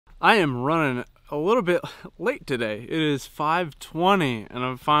I am running a little bit late today. It is 5:20 and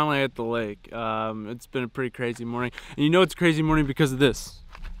I'm finally at the lake. It's been a pretty crazy morning. And you know it's a crazy morning because of this.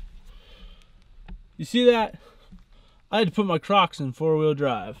 You see that? I had to put my Crocs in 4-wheel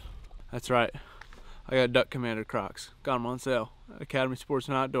drive. That's right. I got Duck Commander Crocs. Got them on sale at Academy Sports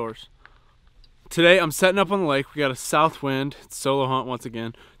and Outdoors. Today I'm setting up on the lake. We got a south wind. It's solo hunt once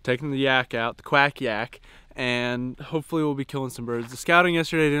again. Taking the yak out, the quack yak, and hopefully we'll be killing some birds. The scouting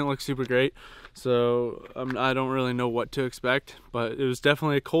yesterday didn't look super great, so I don't really know what to expect, but it was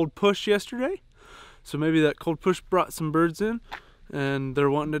definitely a cold push yesterday. So maybe that cold push brought some birds in and they're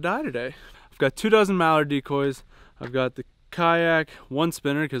wanting to die today. I've got 24 mallard decoys. I've got the Kayak, one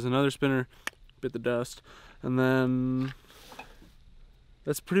spinner because another spinner bit the dust, and then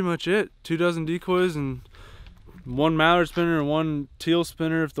that's pretty much it. 24 decoys and one mallard spinner and one teal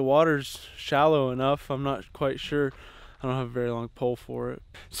spinner if the water's shallow enough. I'm not quite sure. I don't have a very long pole for it.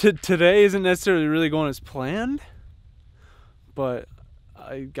 So today isn't necessarily really going as planned, but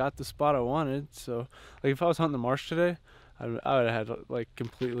I got the spot I wanted. So like if I was hunting the marsh today, I would have had like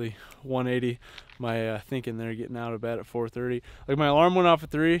completely 180 my thinking there, getting out of bed at 4:30. Like my alarm went off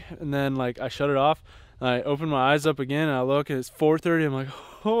at 3 and then like I shut it off and I opened my eyes up again and I look and it's 4:30. I'm like,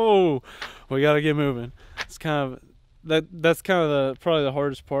 oh, we gotta get moving. It's kind of that's kind of probably the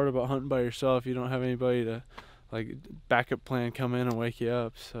hardest part about hunting by yourself. You don't have anybody to like backup plan come in and wake you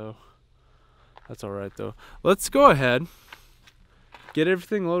up. So that's all right though. Let's go ahead, get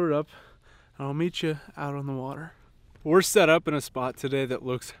everything loaded up, and I'll meet you out on the water. We're set up in a spot today that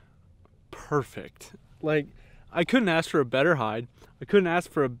looks perfect. Like, I couldn't ask for a better hide. I couldn't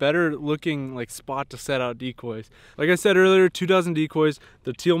ask for a better looking like spot to set out decoys. Like I said earlier, 24 decoys.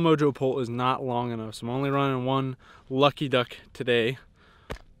 The teal mojo pole is not long enough, so I'm only running one lucky duck today.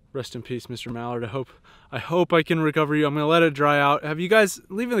 Rest in peace, Mr. Mallard. I hope I can recover you. I'm gonna let it dry out. Have you guys,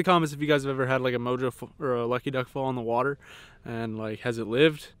 leave in the comments if you guys have ever had like a mojo or a lucky duck fall in the water, and like has it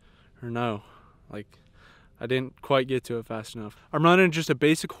lived or no? Like, I didn't quite get to it fast enough. I'm running just a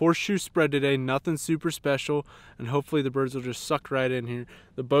basic horseshoe spread today, nothing super special, and hopefully the birds will just suck right in here.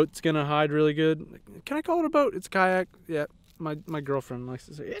 The boat's gonna hide really good. Can I call it a boat? It's a kayak. Yeah, my girlfriend likes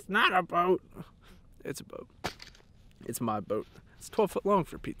to say, it's not a boat. It's a boat. It's my boat. It's 12 foot long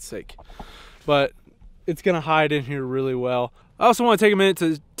for Pete's sake. But it's gonna hide in here really well. I also want to take a minute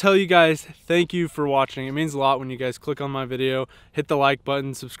to tell you guys thank you for watching. It means a lot when you guys click on my video, hit the like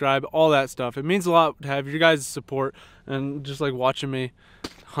button, subscribe, all that stuff. It means a lot to have your guys' support and just like watching me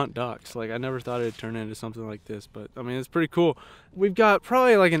hunt ducks. Like I never thought it'd turn into something like this, but I mean, it's pretty cool. We've got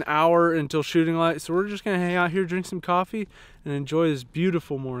probably like an hour until shooting light, so we're just gonna hang out here, drink some coffee, and enjoy this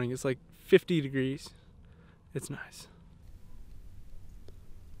beautiful morning. It's like 50 degrees. It's nice.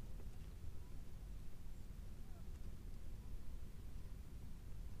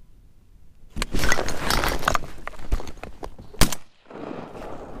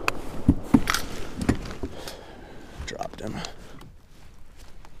 Dropped him.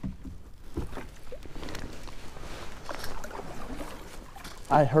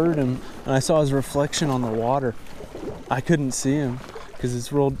 I heard him and I saw his reflection on the water. I couldn't see him because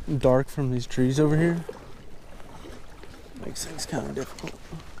it's real dark from these trees over here. Makes things kind of difficult.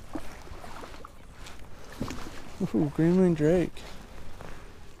 Ooh, green-winged drake.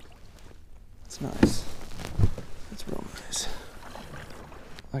 That's nice. That's real nice.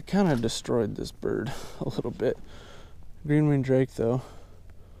 I kind of destroyed this bird a little bit. Green-winged drake though,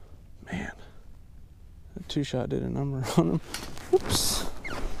 man, that 2-shot did a number on him. Whoops.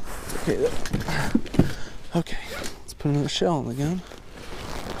 Okay, okay, let's put another shell in the gun.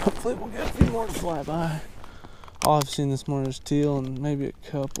 Hopefully we'll get a few more to fly by. All I've seen this morning is teal and maybe a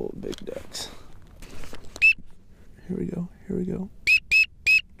couple of big ducks. Here we go, here we go.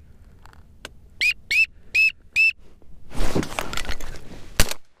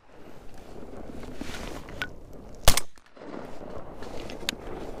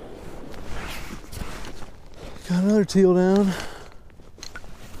 Got another teal down.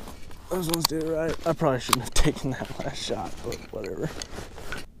 Those ones did it right. I probably shouldn't have taken that last shot, but whatever.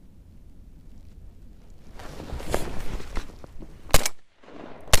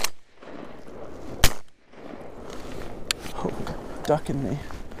 Oh, ducking me.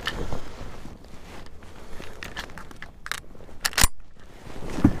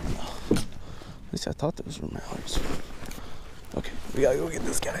 At least I thought those were mallards. Okay, we gotta go get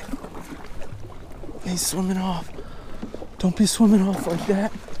this guy. He's swimming off. Don't be swimming off like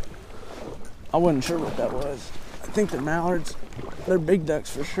that. I wasn't sure what that was. I think they're mallards. They're big ducks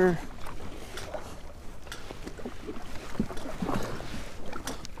for sure.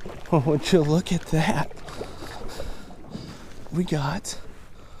 Oh, would you look at that? We got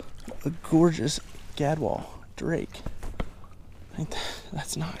a gorgeous gadwall drake.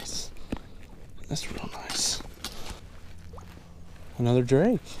 That's nice. That's real nice. Another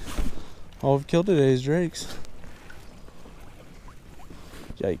drake. All we've killed today is drakes.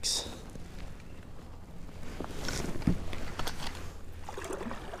 Yikes.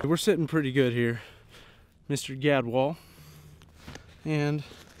 We're sitting pretty good here. Mr. Gadwall and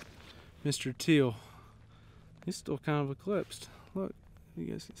Mr. Teal. He's still kind of eclipsed. Look, you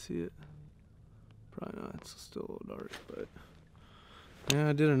guys can see it. Probably not, it's still a little dark, but yeah,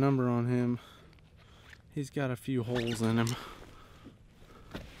 I did a number on him. He's got a few holes in him.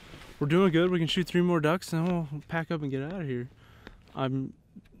 We're doing good. We can shoot 3 more ducks and we'll pack up and get out of here. I'm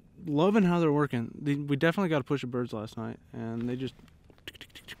loving how they're working. We definitely got to push the birds last night, and they just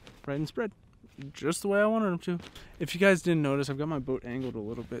right and spread just the way I wanted them to. If you guys didn't notice, I've got my boat angled a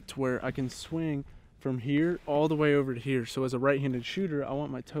little bit to where I can swing from here all the way over to here. So as a right-handed shooter, I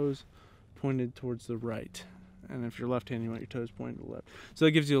want my toes pointed towards the right, and if you're left-handed, you want your toes pointed to the left. So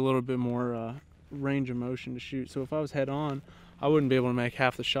that gives you a little bit more range of motion to shoot. So if I was head on, I wouldn't be able to make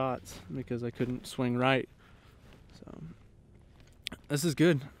half the shots because I couldn't swing right. So this is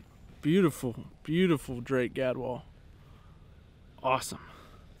good. Beautiful, beautiful Drake Gadwall. Awesome.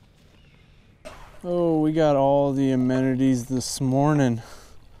 Oh, we got all the amenities this morning.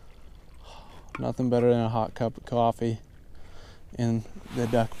 Nothing better than a hot cup of coffee in the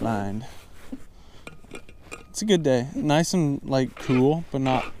duck blind. It's a good day. Nice and like cool, but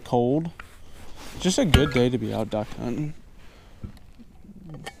not cold. Just a good day to be out duck hunting.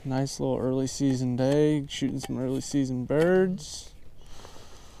 Nice little early season day, shooting some early season birds.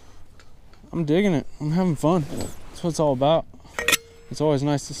 I'm digging it. I'm having fun. That's what it's all about. It's always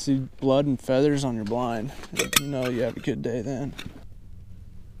nice to see blood and feathers on your blind. You know you have a good day then.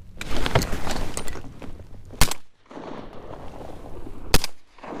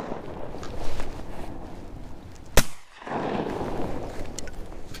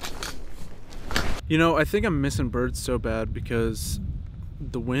 You know, I think I'm missing birds so bad because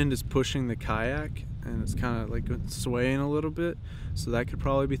the wind is pushing the kayak and it's kind of like swaying a little bit, so that could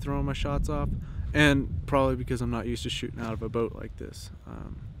probably be throwing my shots off, and probably because I'm not used to shooting out of a boat like this.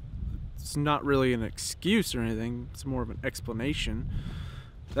 It's not really an excuse or anything, it's more of an explanation.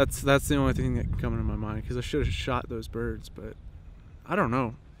 That's the only thing that can come into my mind, because I should have shot those birds, but I don't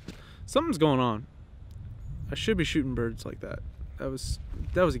know. Something's going on. I should be shooting birds like that. That was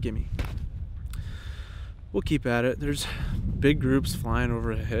a gimme. We'll keep at it. There's big groups flying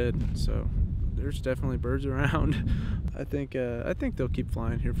overhead, so there's definitely birds around. I think they'll keep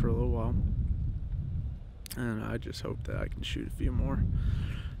flying here for a little while, and I just hope that I can shoot a few more.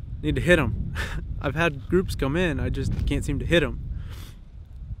 Need to hit them. I've had groups come in, I just can't seem to hit them,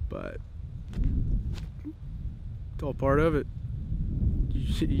 but it's all part of it.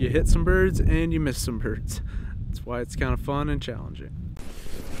 You hit some birds and you miss some birds. That's why it's kind of fun and challenging.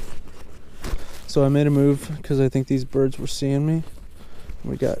 So I made a move because I think these birds were seeing me.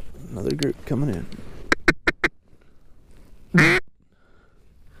 We got another group coming in. Oh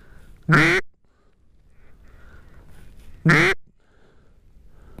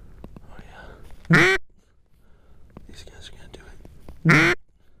yeah. These guys are gonna do it.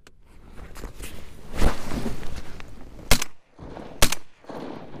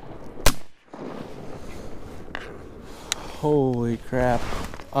 Holy crap.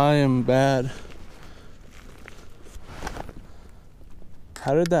 I am bad.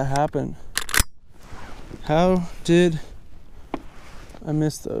 How did that happen? How did I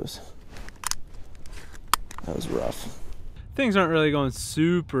miss those? That was rough. Things aren't really going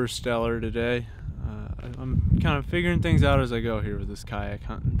super stellar today. I'm kind of figuring things out as I go here with this kayak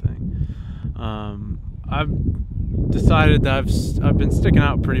hunting thing. I've decided that I've been sticking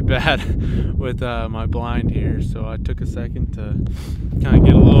out pretty bad with my blind here, so I took a second to kind of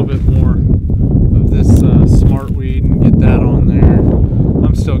get a little bit more of this smartweed and get that on there.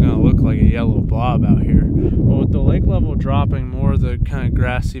 I'm still gonna look like a yellow blob out here, but with the lake level dropping, more of the kind of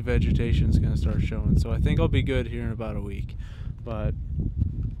grassy vegetation is gonna start showing, so I think I'll be good here in about a week. But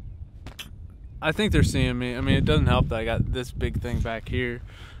I think they're seeing me. I mean, it doesn't help that I got this big thing back here.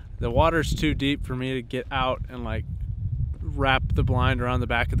 The water's too deep for me to get out and like wrap the blind around the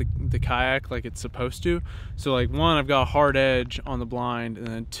back of the kayak like it's supposed to. So like, one, I've got a hard edge on the blind, and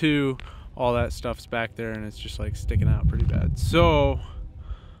then two, all that stuff's back there and it's just like sticking out pretty bad. So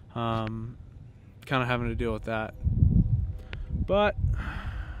kind of having to deal with that. But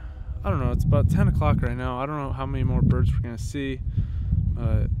I don't know, it's about 10 o'clock right now. I don't know how many more birds we're gonna see,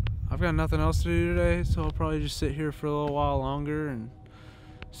 but I've got nothing else to do today, so I'll probably just sit here for a little while longer and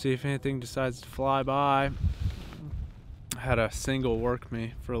see if anything decides to fly by. had a single work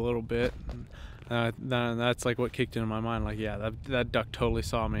me for a little bit. And, that's like what kicked into my mind. Like, yeah, that duck totally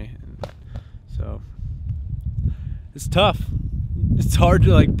saw me. And so it's tough. It's hard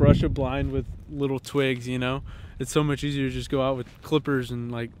to like brush a blind with little twigs, you know. It's so much easier to just go out with clippers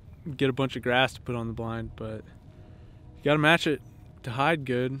and like get a bunch of grass to put on the blind, but you gotta match it to hide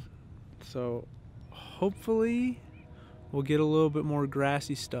good. So hopefully we'll get a little bit more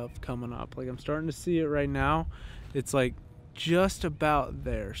grassy stuff coming up. Like, I'm starting to see it right now. It's like just about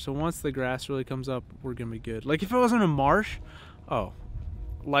there. So once the grass really comes up, we're gonna be good. Like, if it wasn't a marsh, oh,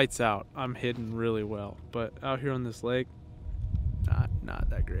 lights out. I'm hidden really well. But out here on this lake, not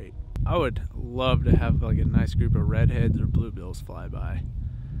that great. I would love to have like a nice group of redheads or bluebills fly by.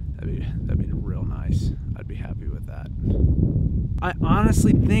 That'd be real nice. I'd be happy with that. I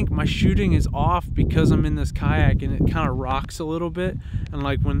honestly think my shooting is off because I'm in this kayak and it kind of rocks a little bit. And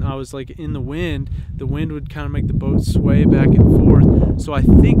like when I was like in the wind would kind of make the boat sway back and forth. So I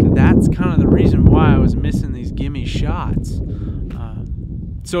think that's kind of the reason why I was missing these gimme shots.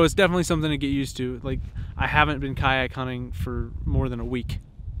 So it's definitely something to get used to. Like, I haven't been kayak hunting for more than a week.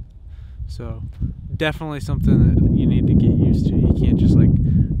 So definitely something that you need to get used to. You can't just like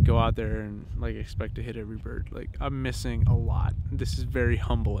go out there and like expect to hit every bird. Like, I'm missing a lot. This is very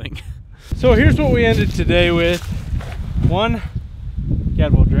humbling. So here's what we ended today with. 1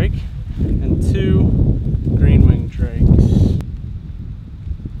 gadwall drake and 2 green-winged drakes.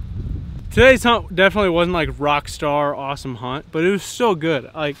 Today's hunt definitely wasn't like rock star awesome hunt, but it was still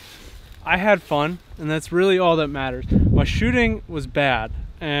good. Like, I had fun, and that's really all that matters. My shooting was bad,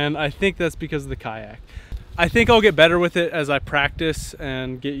 and I think that's because of the kayak. I think I'll get better with it as I practice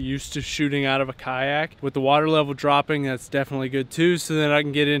and get used to shooting out of a kayak. With the water level dropping, that's definitely good too, so that I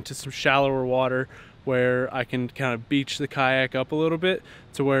can get into some shallower water where I can kind of beach the kayak up a little bit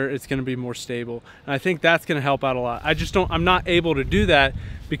to where it's going to be more stable. And I think that's going to help out a lot. I'm not able to do that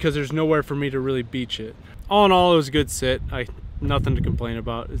because there's nowhere for me to really beach it. All in all, it was a good sit. Nothing to complain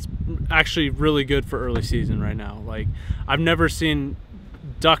about. It's actually really good for early season right now. Like, I've never seen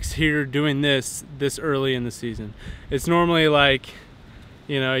ducks here doing this early in the season. It's normally like,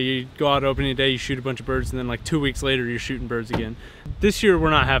 you know, you go out opening day, you shoot a bunch of birds, and then like 2 weeks later you're shooting birds again. This year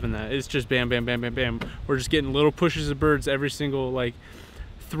we're not having that. It's just bam, bam, bam, bam, bam. We're just getting little pushes of birds every single like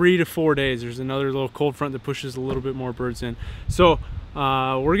 3 to 4 days. There's another little cold front that pushes a little bit more birds in. So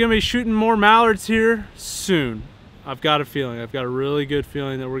we're gonna be shooting more mallards here soon. I've got a really good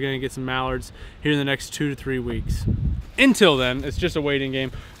feeling that we're gonna get some mallards here in the next 2 to 3 weeks. Until then, it's just a waiting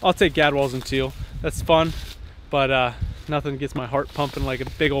game. I'll take gadwalls and teal. That's fun, but nothing gets my heart pumping like a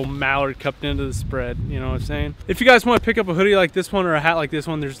big old mallard cupped into the spread, you know what I'm saying? If you guys want to pick up a hoodie like this one or a hat like this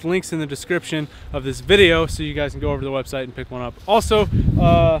one, there's links in the description of this video so you guys can go over to the website and pick one up. Also,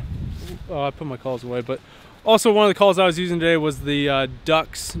 I put my calls away, but also one of the calls I was using today was the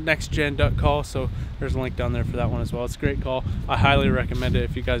Ducks Next Gen Duck call, so there's a link down there for that one as well. It's a great call. I highly recommend it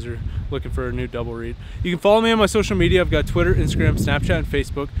if you guys are looking for a new double read. You can follow me on my social media. I've got Twitter, Instagram, Snapchat, and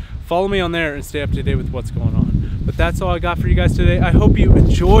Facebook. Follow me on there and stay up to date with what's going on. But that's all I got for you guys today. I hope you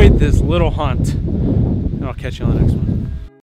enjoyed this little hunt, and I'll catch you on the next one.